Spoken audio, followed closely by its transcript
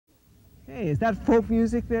Hey, is that folk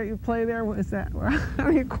music that you play there? What is that? How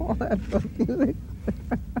do you call that folk music?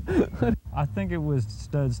 I think it was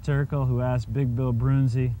Studs Terkel who asked Big Bill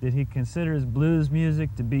Brunzi, did he consider his blues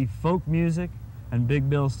music to be folk music? And Big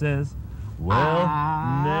Bill says, well,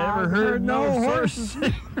 never heard no horses.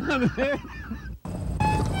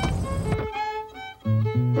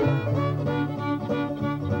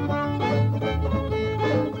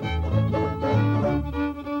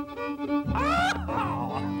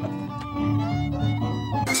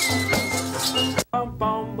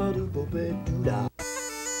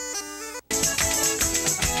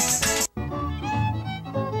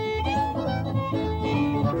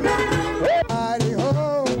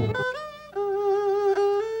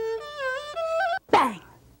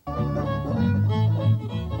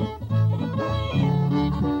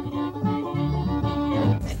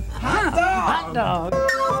 Hot dog.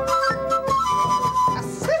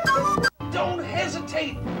 Don't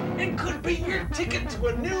hesitate. It could be your ticket to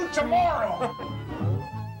a new tomorrow.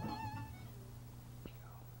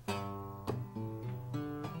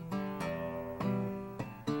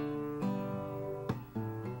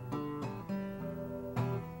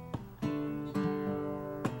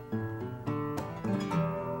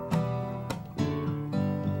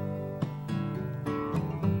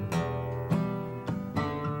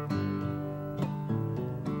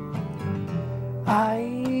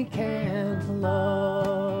 I can't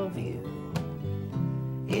love you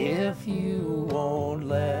if you won't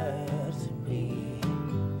let me.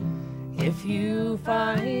 If you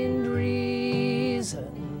find reasons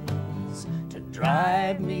to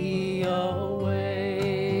drive me away,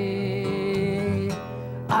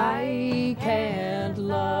 I can't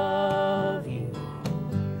love you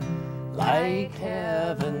like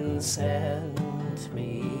heaven sent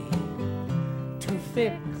me to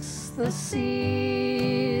fix the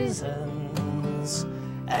seasons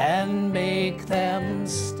and make them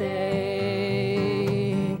stay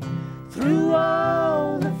through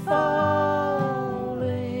all the falling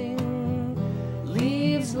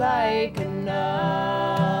leaves like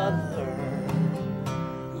another,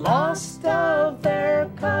 lost of their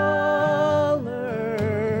color,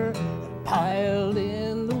 piled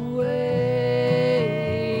in the way.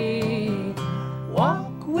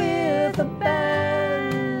 Walk with abandon,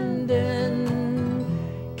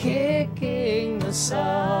 kicking the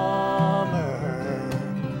summer,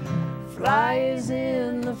 flies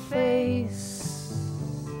in the face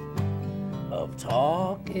of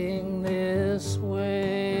talking this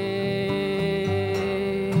way.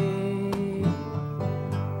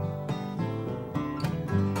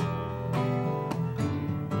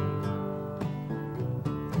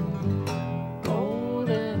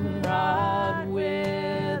 Goldenrod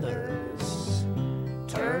withers,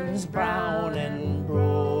 turns brown and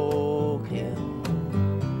broken,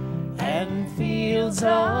 and fields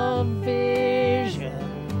of vision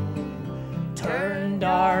turn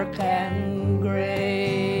dark and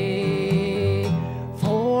gray.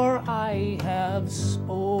 For I have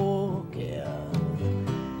spoken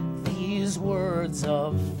these words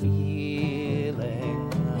of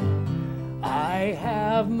feeling. I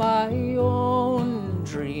have my own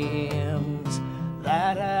dreams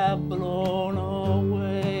that have blown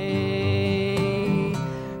away.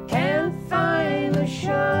 Can't find the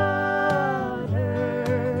shutter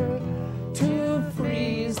to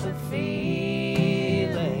freeze the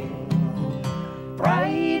feeling.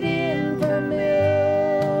 Bright in vermilion,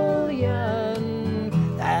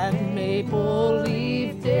 that maple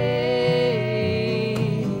leaf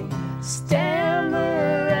day,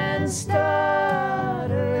 stammer and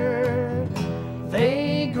stutter,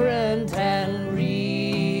 vagrant and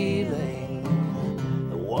reeling,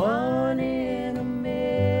 the one in a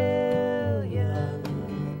million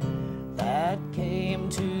that came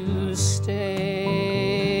to stay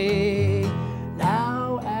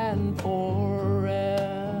now and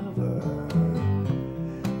forever.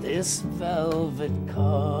 This velvet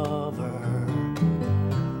cover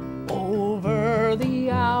over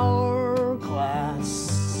the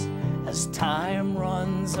hourglass as time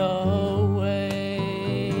runs away.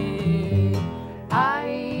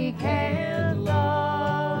 I can't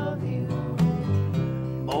love you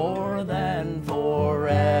more than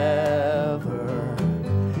forever,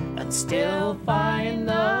 and still find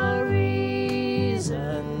the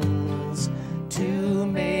reasons to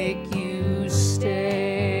make you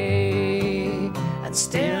stay, and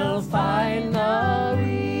still find the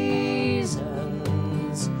reasons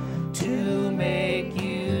to make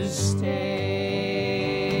you stay.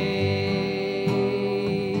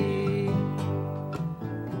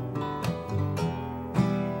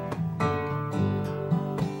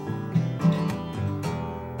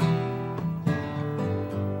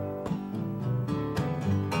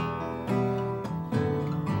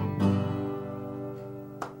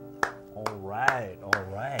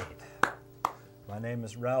 name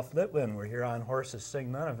is Ralph Litwin. We're here on Horses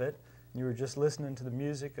Sing None of It. You were just listening to the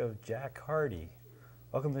music of Jack Hardy.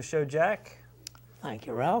 Welcome to the show, Jack. Thank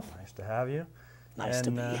you, Ralph. Nice to have you. Nice to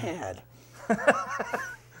be had.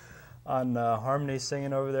 On harmony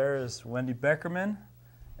singing over there is Wendy Beckerman,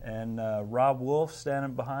 and Rob Wolf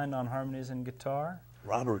standing behind on harmonies and guitar.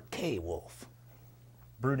 Robert K. Wolf.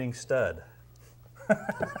 Brooding stud.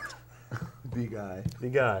 The guy. The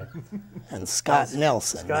guy. And Scott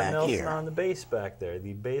Nelson back Nelson here. on the bass back there,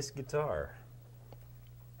 the bass guitar.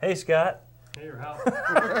 Hey, Scott. Hey, Ralph.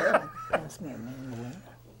 Pass me a mandolin.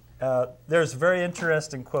 There's a very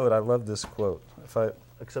interesting quote. I love this quote,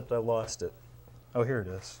 except I lost it. Oh, here it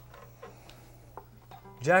is.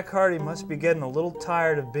 Jack Hardy must be getting a little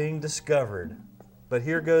tired of being discovered, but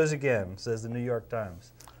here goes again, says the New York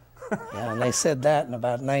Times. Yeah, and they said that in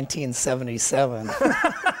about 1977.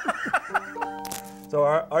 So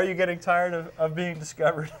are you getting tired of being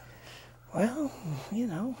discovered? Well, you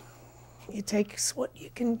know, you take what you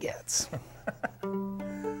can get.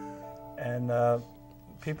 And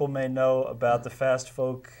people may know about the Fast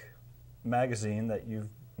Folk magazine that you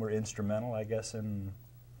were instrumental, I guess, in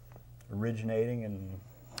originating and...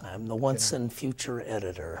 I'm the once and future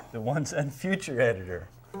editor. The once and future editor.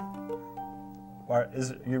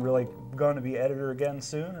 Is you really going to be editor again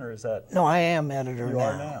soon, or is that... No, I am editor You now.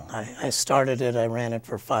 are now. I started it, I ran it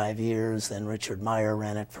for 5 years, then Richard Meyer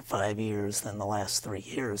ran it for 5 years, then the last 3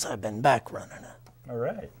 years I've been back running it. All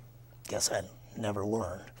right. Guess I never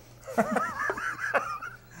learned.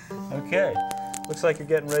 Okay. Looks like you're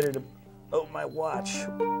getting ready to... Oh, my watch.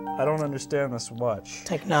 I don't understand this watch.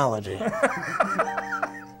 Technology.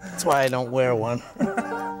 That's why I don't wear one.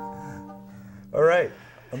 All right.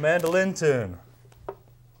 A mandolin tune.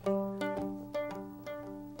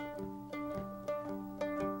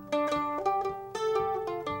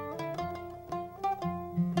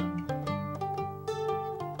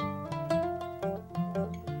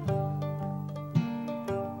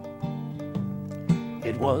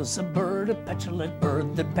 It was a bird, a petulant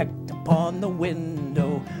bird that pecked upon the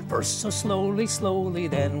window, first so slowly, slowly,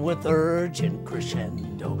 then with urgent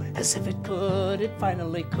crescendo. As if it could, it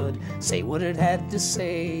finally could say what it had to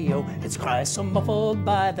say. Oh, its cry so muffled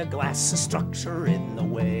by the glass structure in the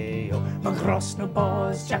way. Oh, Macrossno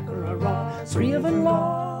boys, Jacarara, three of in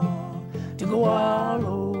law to go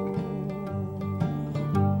wallow.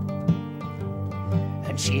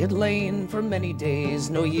 And she had lain for many days,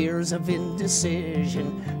 no years of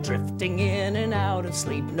indecision, drifting in and out of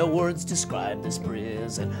sleep, no words describe this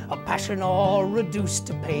prison, a passion all reduced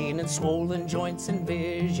to pain and swollen joints and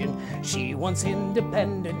vision. She once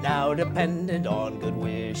independent, now dependent on good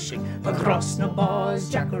wishing. Macrossno boys,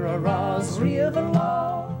 Jacararas, River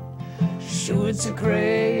Law, shoots a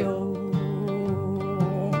crayon.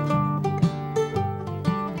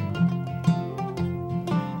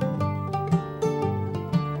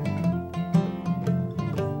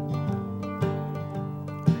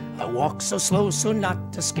 Walk so slow so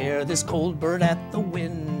not to scare this cold bird at the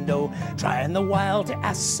window, trying the while to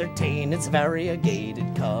ascertain its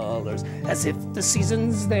variegated colors, as if the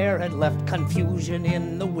seasons there had left confusion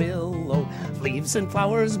in the willow, leaves and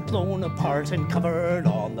flowers blown apart and covered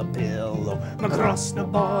on the pillow.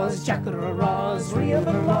 Macrossno boys, Jacararas,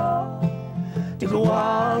 River to go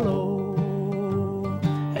wallow.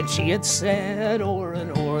 And she had said o'er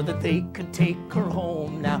and o'er that they could take her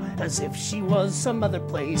home now, as if she was some other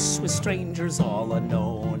place with strangers all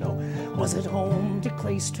unknown. Oh, was it home to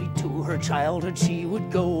Clay Street, to her childhood she would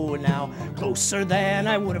go now? Closer than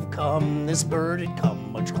I would have come, this bird had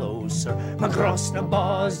come much closer. Macrossno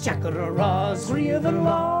boys, Jacararas, River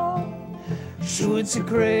Law, shoots a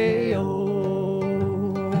crayon.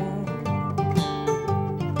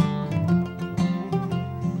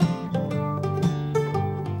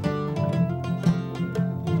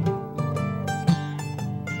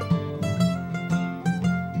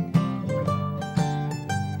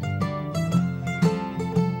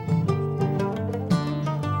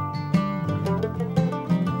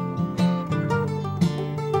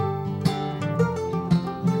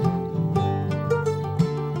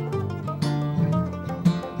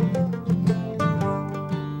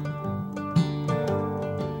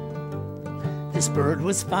 This bird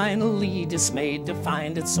was finally dismayed to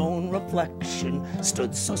find its own reflection,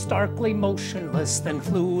 stood so starkly motionless, then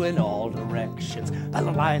flew in all directions. By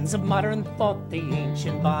the lines of modern thought, the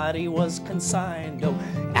ancient body was consigned, oh,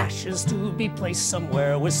 ashes to be placed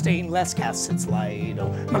somewhere where stained glass casts its light. Oh,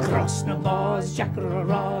 Macrossno boys,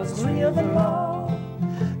 Jacararas, River Law,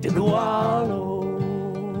 to go wallow.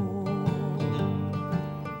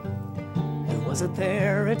 And was it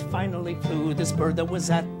there it finally flew, this bird that was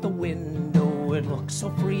at the window? oh, it looks so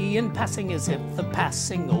free and passing as if the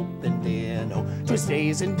passing opened in. Oh, 'twas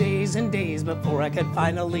days and days and days before I could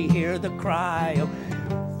finally hear the cry. Oh,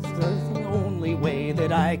 the only way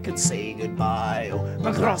that I could say goodbye. Oh,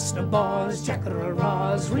 across the bars,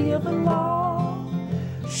 jackararas, Riavala,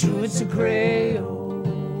 shoots a grey. Oh,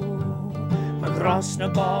 across the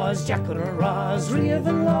bars, jackararas,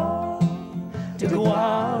 Riavala,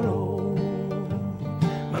 Tiguaro.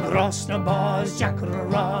 Across the bars,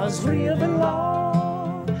 jackararas,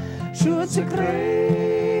 Riavala, shoots a grey.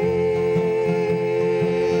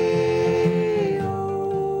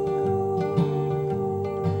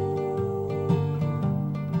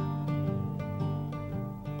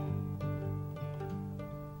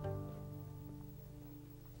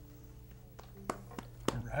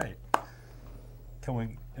 Right. Can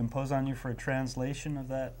we impose on you for a translation of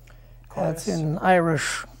that That's chorus? in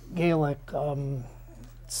Irish Gaelic.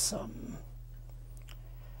 It's,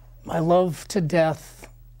 my love to death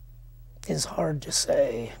is hard to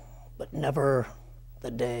say, but never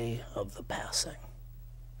the day of the passing.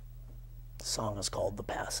 The song is called The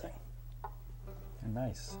Passing.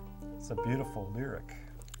 Nice. It's a beautiful lyric.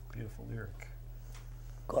 Beautiful lyric.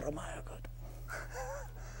 Goramaya good.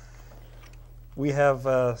 We have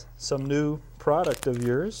some new product of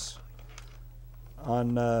yours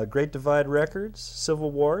on Great Divide Records,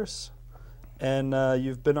 Civil Wars, and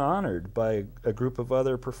you've been honored by a group of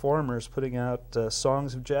other performers putting out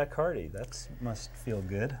songs of Jack Hardy. That must feel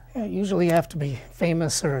good. Yeah, usually you have to be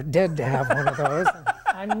famous or dead to have one of those.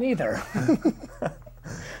 I'm neither.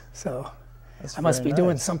 So That's I must be very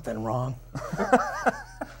doing nice. something wrong.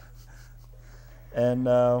 And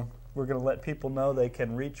we're going to let people know they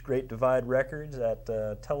can reach Great Divide Records at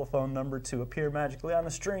telephone number to appear magically on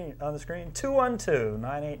the screen,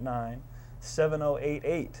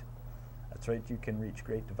 212-989-7088. That's right, you can reach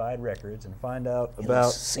Great Divide Records and find out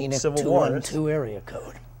about Scenic Civil Wars. 212 area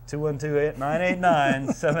code.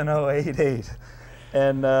 212-989-7088.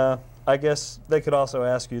 And I guess they could also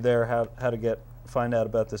ask you there how to find out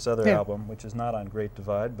about this other album, which is not on Great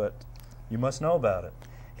Divide, but you must know about it.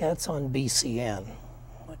 Yeah, it's on BCN,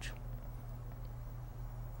 which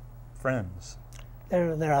Friends.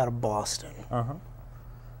 they're out of Boston. Uh-huh.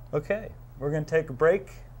 Okay, we're going to take a break,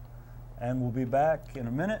 and we'll be back in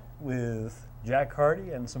a minute with Jack Hardy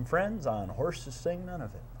and some friends on Horses Sing None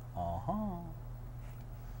of It. Uh-huh.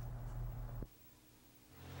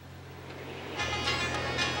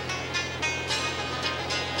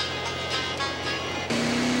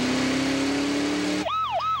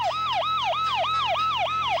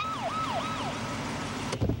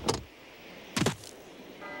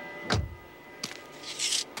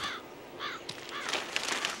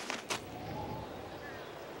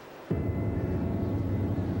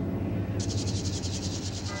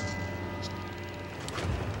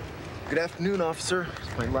 Good afternoon, officer.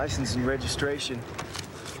 My license and registration.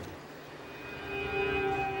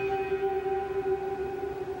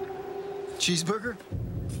 Cheeseburger?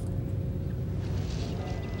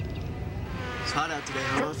 It's hot out today,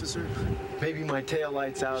 huh, officer? Maybe my tail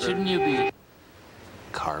light's out. Shouldn't you be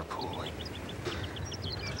carpooling?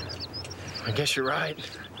 I guess you're right.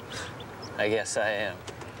 I guess I am.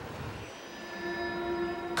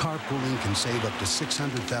 Carpooling can save up to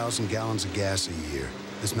 600,000 gallons of gas a year.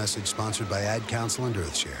 This message sponsored by Ad Council and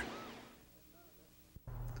Earthshare.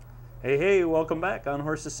 Hey, welcome back on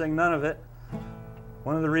Horses Sing None of It.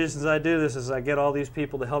 One of the reasons I do this is I get all these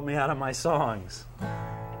people to help me out on my songs.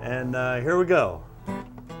 And here we go.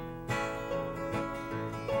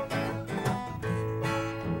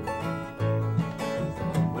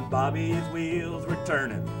 When Bobby's wheels were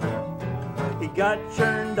turning, he got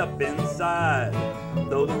churned up inside.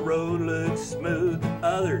 Though the road looked smooth to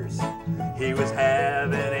others, he was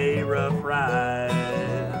having a rough ride.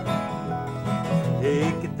 He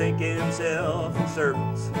could think himself in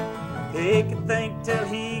circles. He could think till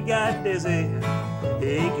he got dizzy.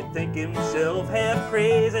 He could think himself half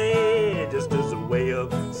crazy, just as a way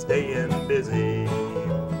of staying busy.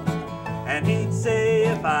 And he'd say,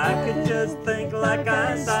 if I could just think like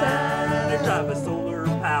Einstein or drive a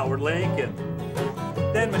solar-powered Lincoln,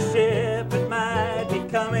 then my ship it might be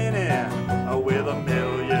coming in with a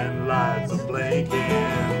million lights a-blinking.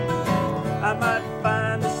 I might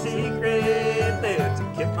find a secret there to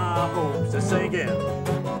keep my hopes a-sinking.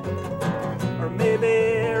 Or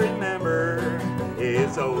maybe remember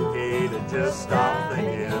it's okay to just stop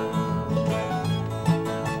thinking.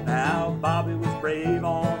 Now Bobby was brave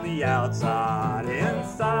on the outside.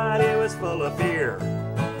 Inside he was full of fear.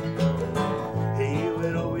 He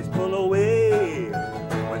would always pull away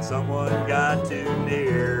when someone got too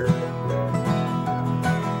near.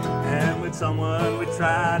 And when someone would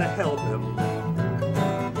try to help him,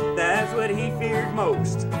 like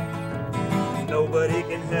most. Nobody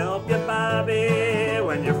can help you, Bobby,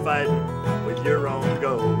 when you're fighting with your own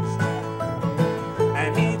ghost.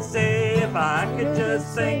 And he'd say, if I could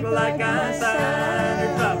just think like Einstein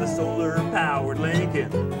or drive a solar-powered Lincoln,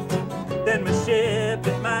 then my ship,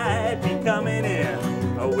 it might be coming in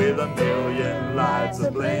with a million lights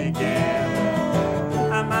a blinking.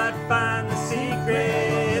 I might find the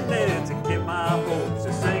secret then to keep my hopes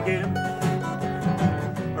a sinking.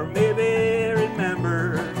 Or maybe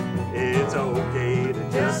remember, it's okay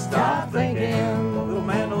to just stop thinking. A little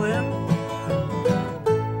mandolin.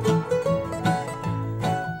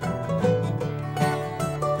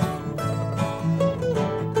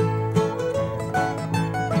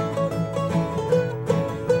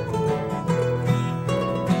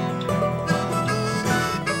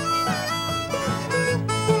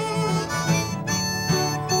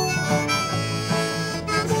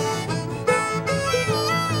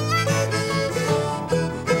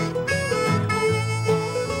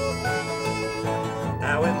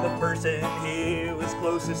 He was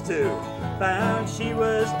closest to found she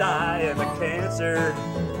was dying of cancer.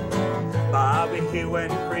 Bobby, he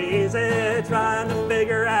went crazy trying to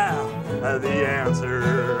figure out the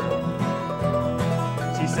answer.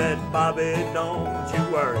 She said, Bobby, don't you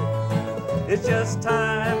worry, it's just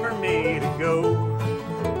time for me to go.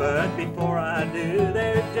 But before I do,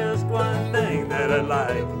 there's just one thing that I'd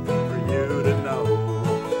like for you to know.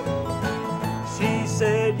 She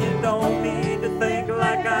said, you don't need to think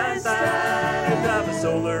like Einstein or drive a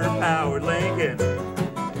solar-powered Lincoln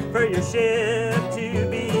for your ship to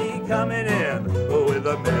be coming in with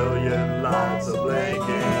a million lights a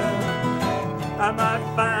blinking. I might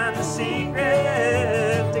find the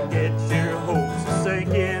secret to get your hopes a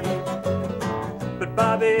sinking. But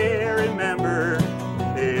Bobby, remember,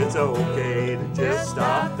 it's okay to just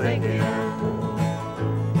stop thinking.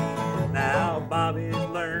 Now Bobby's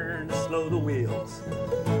learned to slow the wheels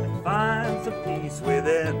and find some peace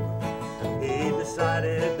within. He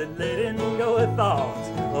decided that letting go of thoughts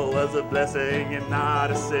was a blessing and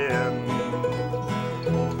not a sin.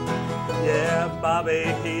 Yeah,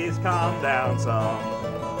 Bobby, he's calmed down some.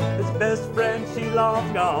 His best friend, she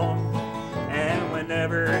long gone. And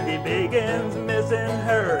whenever he begins missing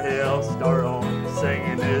her, he'll start on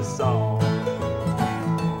singing his song.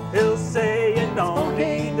 He'll say you don't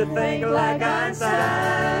need to think like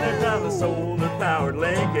Einstein or drive a solar-powered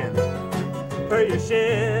Lincoln for your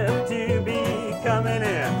ship to be coming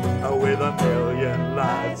in with a million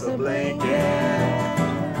lights a blinking.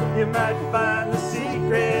 You might find the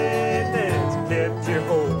secret that's kept your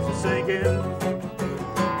hopes a sinking.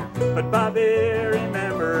 But Bobby,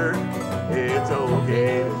 remember, it's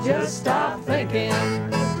okay to just stop thinking.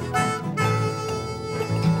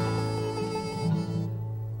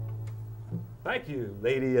 Thank you,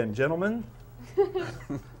 lady and gentlemen.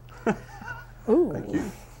 Ooh, thank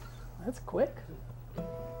you. That's quick.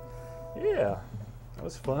 Yeah, that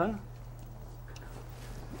was fun.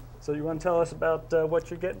 So you want to tell us about what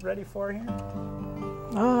you're getting ready for here?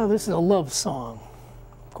 Oh, this is a love song.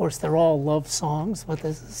 Of course, they're all love songs, but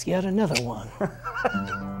this is yet another one.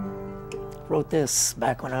 Wrote this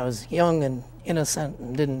back when I was young and innocent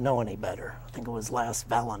and didn't know any better. I think it was last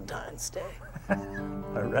Valentine's Day.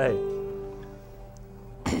 All right.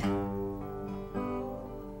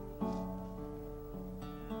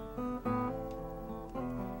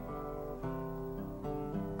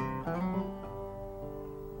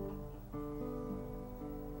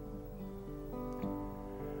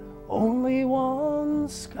 Only one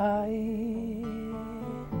sky,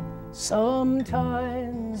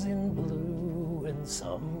 sometimes in blue and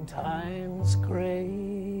sometimes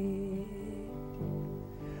gray.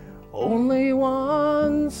 Only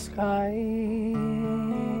one sky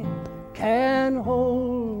can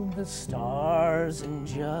hold the stars in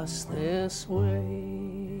just this way.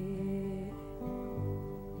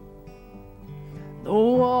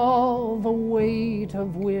 Though all the weight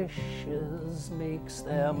of wishes makes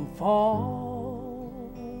them fall,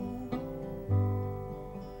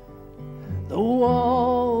 though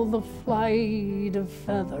all the flight of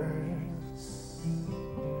feathers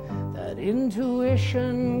that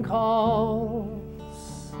intuition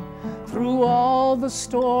calls, through all the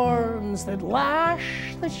storms that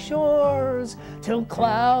lash the shores till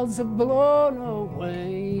clouds have blown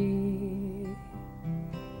away,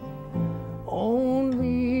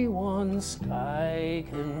 only one sky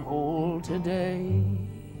can hold today.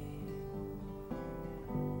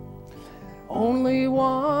 Only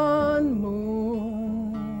one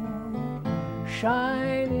moon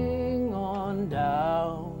shining on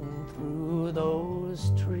down through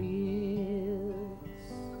those trees.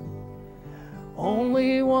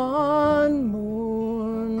 Only one moon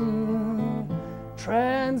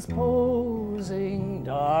transposing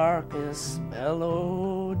darkest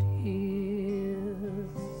melodies.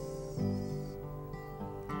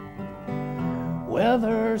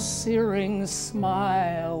 Whether searing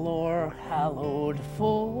smile or hallowed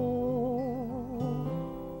foe,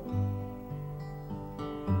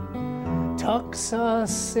 tucks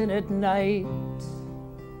us in at night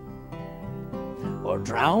or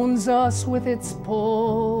drowns us with its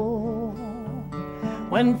pull.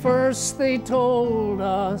 When first they told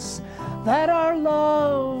us that our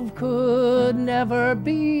love could never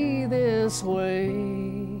be this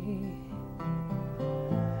way,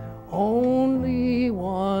 only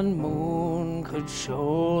one moon could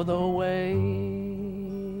show the way,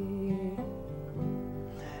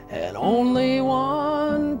 and only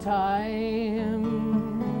one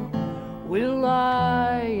time will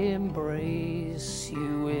I embrace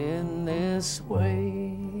you in this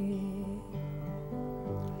way,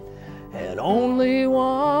 and only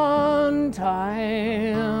one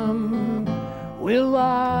time will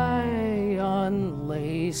I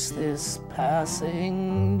unlace this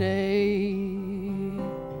passing day.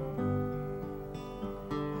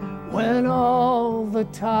 When all the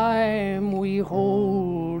time we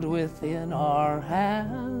hold within our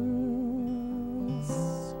hands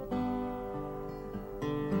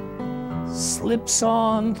slips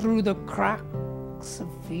on through the cracks of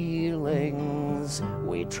feelings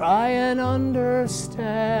we try and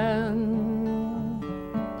understand,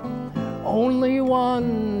 only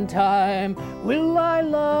one time will I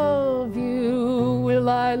love you, will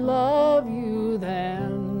I love you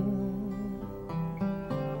then?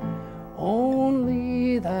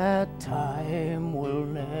 Only that time will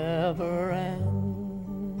never end.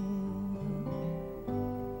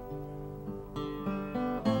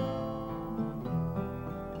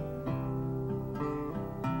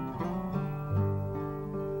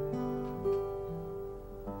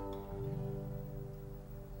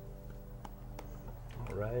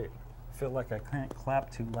 All right. I feel like I can't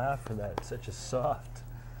clap too loud for that. It's such a soft,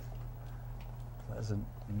 pleasant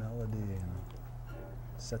melody and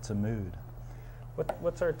sets a mood.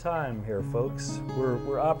 What's our time here, folks?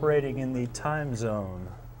 We're operating in the time zone.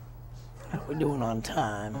 How we doing on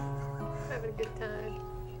time? Having a good time.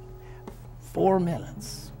 4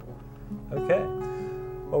 minutes. Okay.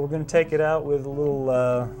 Well, we're going to take it out with a little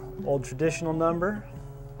old traditional number.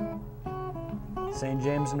 St.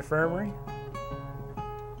 James Infirmary.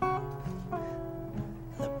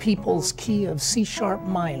 The people's key of C sharp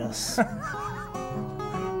minus. It's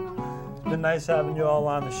been nice having you all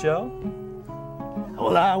on the show.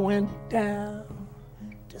 Well, I went down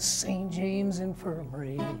to St. James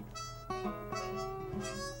Infirmary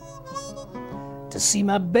to see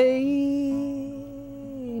my baby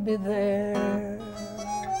there.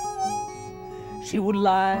 She would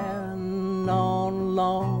lie on a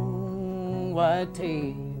long white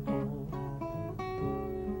table,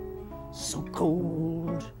 so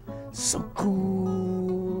cold, so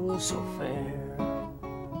cool, so fair.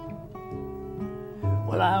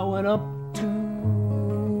 Well, I went up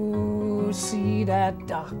to see that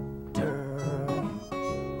doctor.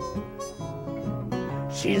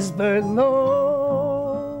 She's very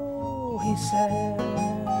low, he said.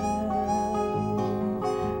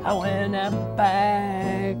 I went out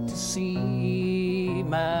back to see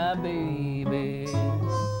my baby.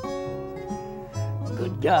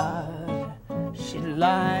 Good God, she's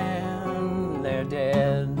lying there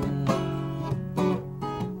dead.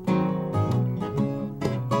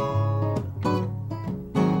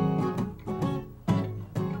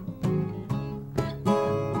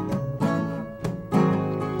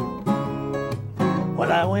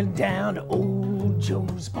 Well, I went down to old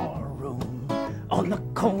Joe's bar room on the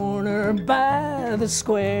corner by the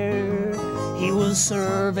square. He was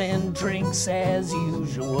serving drinks as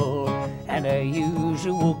usual, and a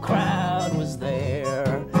usual crowd was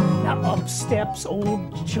there. Now up steps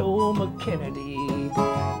old Joe McKennedy,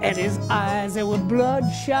 and his eyes, they were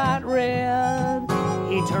bloodshot red.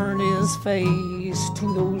 He turned his face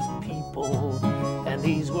to those people, and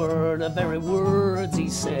these were the very words he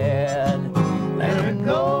said. Let her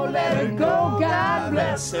go, God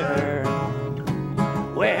bless her.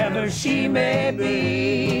 Wherever she may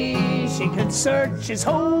be, she could search his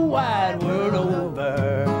whole wide world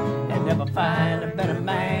over and never find a better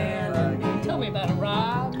man than me. Tell me about it,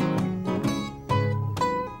 Rob.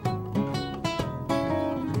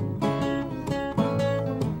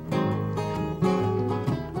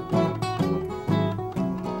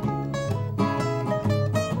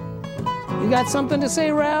 You got something to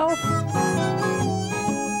say, Ralph?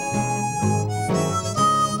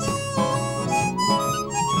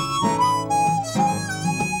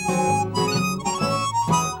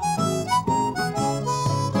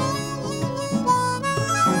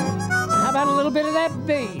 that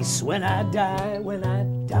vase. When I die,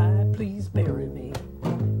 please bury me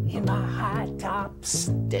in my high-top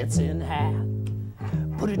Stetson hat.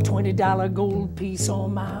 Put a $20 gold piece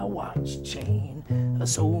on my watch chain,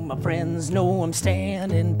 so my friends know I'm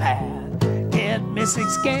standing pat. Get me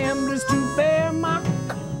 6 gamblers to bear my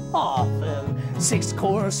coffin, 6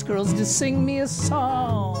 chorus girls to sing me a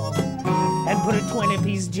song, and put a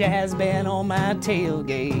 20-piece jazz band on my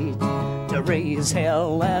tailgate to raise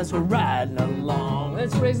hell as we're riding along.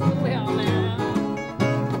 Let's raise a little hell now.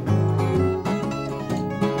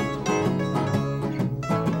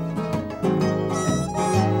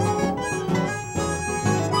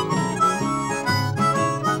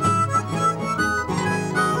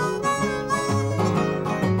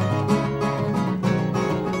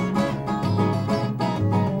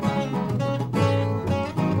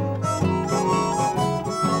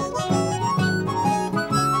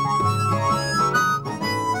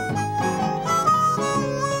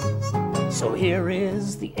 So here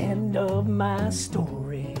is the end of my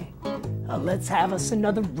story. Let's have us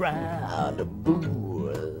another round of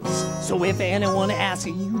booze. So if anyone asks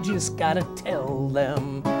you, you just gotta tell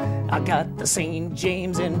them I got the St.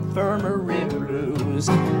 James Infirmary blues.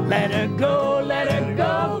 Let her go,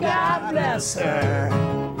 God bless her.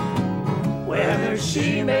 Wherever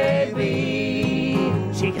she may be,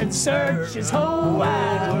 she can search this whole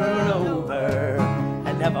wide world over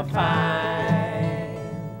and never find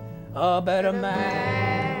a better man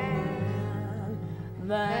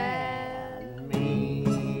than me.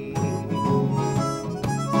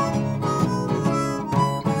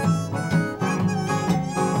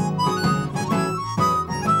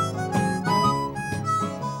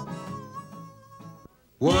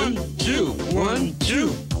 One, two, 1,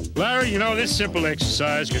 2. Larry, you know, this simple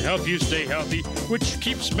exercise can help you stay healthy, which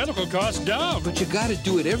keeps medical costs down. But you gotta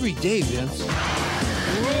do it every day, Vince.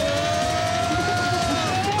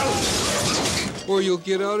 Or you'll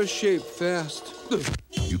get out of shape fast.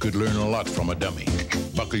 You could learn a lot from a dummy.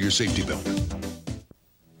 Buckle your safety belt.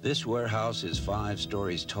 This warehouse is 5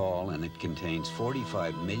 stories tall, and it contains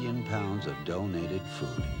 45 million pounds of donated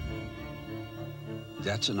food.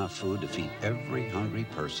 That's enough food to feed every hungry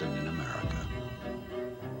person in America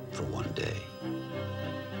for one day.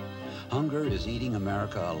 Hunger is eating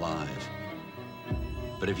America alive.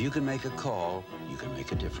 But if you can make a call, you can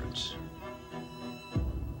make a difference.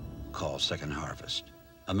 Call Second Harvest,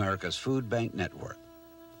 America's food bank network.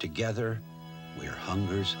 Together, we're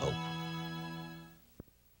hunger's hope.